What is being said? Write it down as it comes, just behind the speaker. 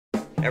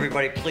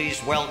Everybody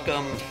please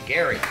welcome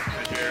Gary.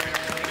 Hi,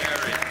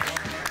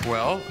 Gary.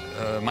 Well,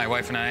 my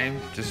wife and I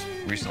just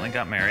recently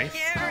got married.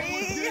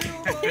 Gary!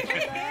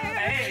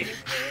 Hey!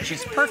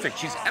 She's perfect.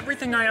 She's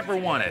everything I ever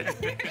wanted.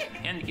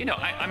 And, you know,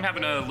 I'm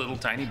having a little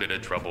tiny bit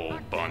of trouble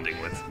bonding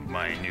with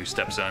my new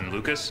stepson,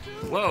 Lucas.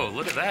 Whoa,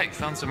 look at that. You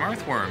found some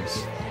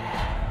earthworms.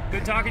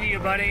 Good talking to you,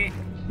 buddy.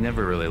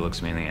 Never really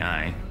looks me in the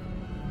eye.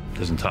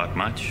 Doesn't talk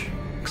much,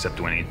 except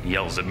when he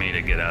yells at me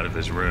to get out of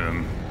his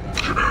room.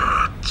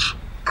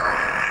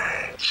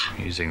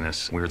 Using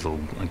this weird little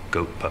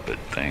goat puppet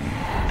thing.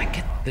 I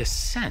get this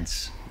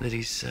sense that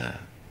he's,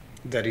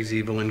 That he's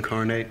evil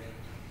incarnate?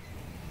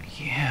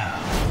 Yeah.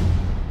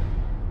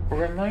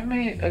 Remind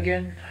me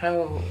again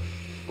how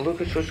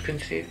Lucas was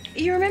conceived?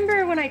 You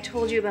remember when I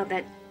told you about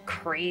that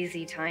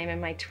crazy time in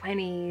my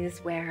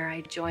 20s where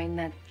I joined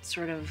that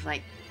sort of,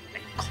 like,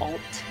 cult?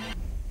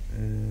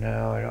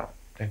 No, I don't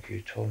think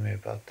you told me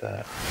about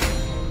that.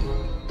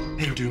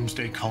 A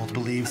doomsday cult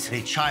believes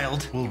a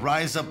child will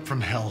rise up from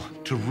hell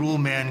to rule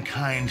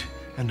mankind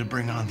and to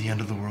bring on the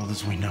end of the world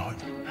as we know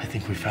it. I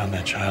think we found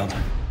that child.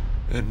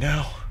 And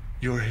now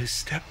you're his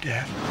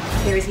stepdad.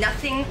 There is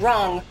nothing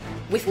wrong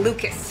with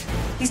Lucas.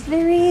 He's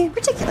very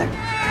particular.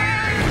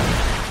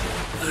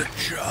 The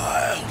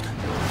child.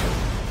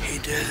 He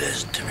did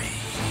this to me.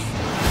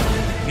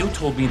 You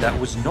told me that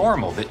was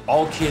normal, that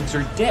all kids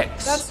are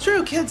dicks. That's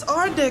true, kids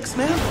are dicks,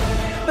 man.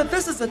 But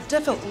this is a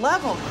different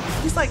level.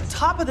 He's like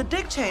top of the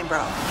dick chain,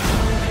 bro.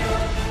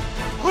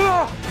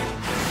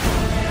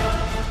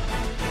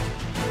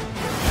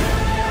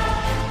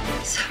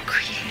 So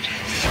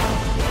creative.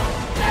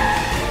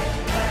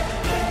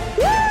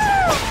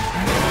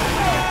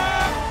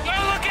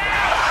 Look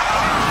out!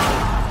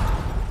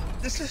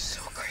 This is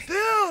so great.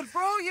 Dude,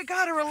 bro, you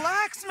gotta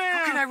relax, man.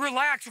 How can I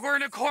relax? We're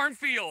in a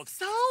cornfield.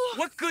 So?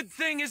 What good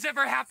thing has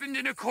ever happened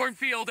in a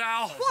cornfield,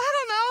 Al? Well, I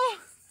don't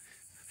know.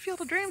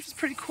 Field of Dreams is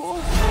pretty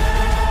cool.